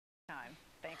time.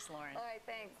 Thanks, Lauren. All right,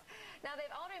 thanks. Now,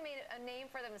 they've already made a name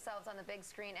for themselves on the big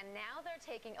screen, and now they're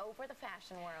taking over the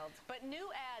fashion world. But new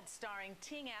ads starring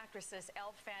teen actresses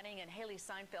Elle Fanning and Haley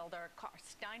Steinfeld are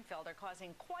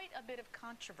causing quite a bit of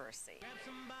controversy.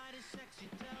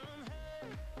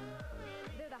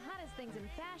 They're the hottest things in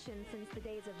fashion since the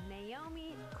days of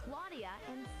Naomi, Claudia,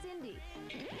 and Cindy.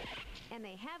 And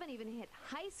they haven't even hit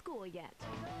high school yet.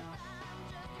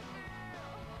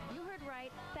 You heard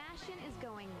right, fashion is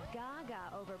going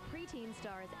gaga over preteen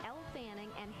stars Elle Fanning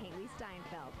and Haley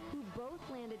Steinfeld, who both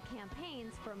landed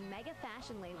campaigns for mega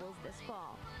fashion labels this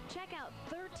fall. Check out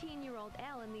 13-year-old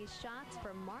Elle in these shots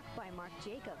for Marc by Marc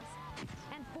Jacobs,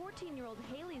 and 14-year-old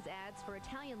Haley's ads for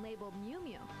Italian label Miu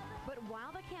Miu. But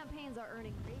while the campaigns are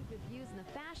earning rave reviews in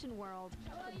the fashion world,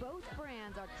 both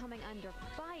brands are coming under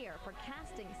fire for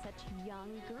casting such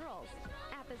young girls.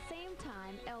 At the same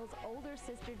time, Elle's older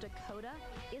sister Dakota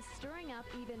is stirring up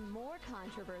even more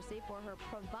controversy for her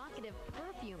provocative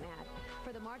perfume ad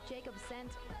for the Marc Jacobs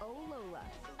scent Oh Lola.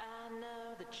 I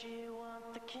know that you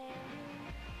want the candy.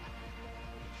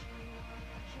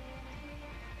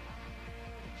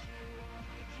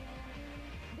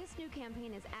 This new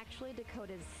campaign is actually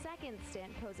Dakota's second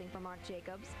stint posing for Marc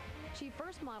Jacobs. She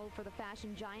first modeled for the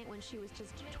fashion giant when she was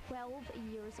just 12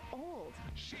 years old.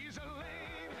 She's a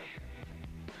lady.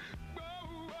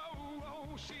 Whoa, whoa,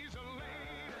 whoa, she's a lady.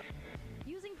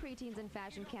 Using preteens in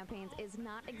fashion campaigns is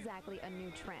not exactly a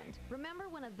new trend. Remember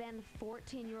when a then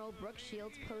 14-year-old Brooke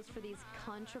Shields posed for these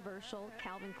controversial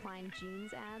Calvin Klein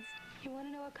jeans ads? You want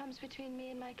to know what comes between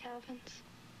me and my Calvins?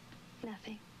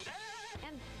 Nothing.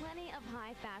 And plenty of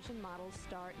high fashion models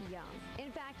start young.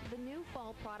 In fact, the new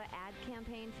fall Prada ad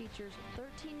campaign features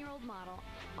 13-year-old model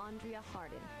Andrea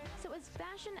Hardin. So is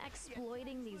fashion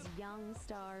exploiting these young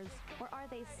stars, or are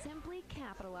they simply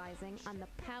capitalizing on the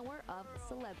power of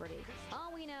celebrity?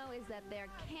 All we know is that there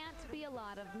can't be a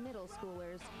lot of middle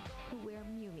schoolers who wear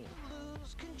Miu Miu.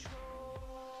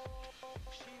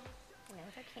 No,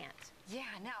 there can't.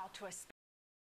 Yeah, now to a